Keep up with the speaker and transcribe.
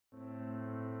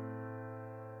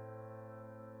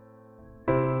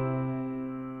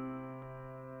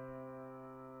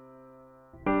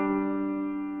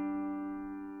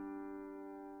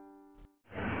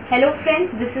Hello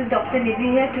friends, this is Dr. Nidhi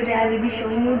here. Today I will be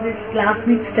showing you this glass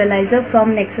bead sterilizer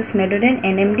from Nexus Medodent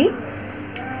NMD.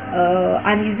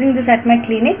 I'm using this at my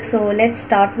clinic, so let's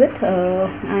start with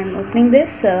I'm opening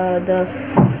this,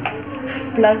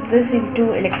 plug this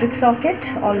into electric socket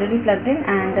already plugged in,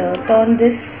 and turn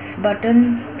this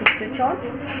button to switch on.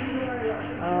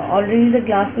 Already the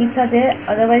glass beads are there,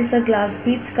 otherwise the glass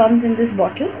beads comes in this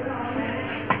bottle.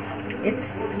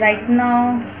 It's right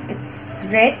now it's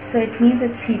red, so it means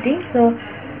it's heating, so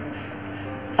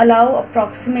allow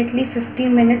approximately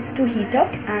 15 minutes to heat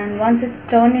up, and once it's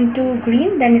turned into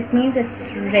green, then it means it's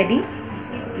ready.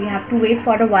 So we have to wait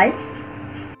for a while.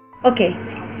 Okay,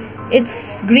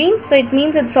 it's green, so it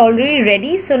means it's already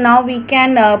ready. So now we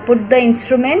can put the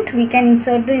instrument, we can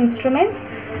insert the instrument.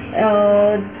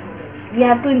 We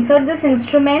have to insert this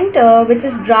instrument which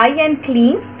is dry and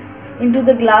clean into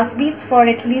the glass beads for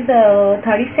at least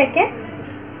 30 seconds.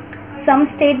 Some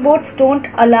state boards don't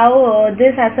allow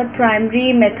this as a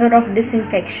primary method of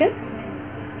disinfection.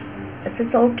 It's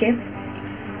okay.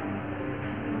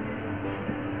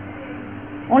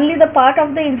 Only the part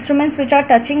of the instruments which are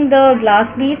touching the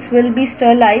glass beads will be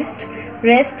sterilized.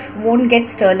 Rest won't get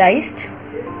sterilized.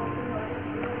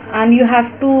 And you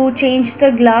have to change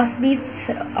the glass beads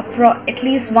at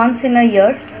least once in a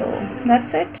year. So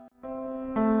that's it.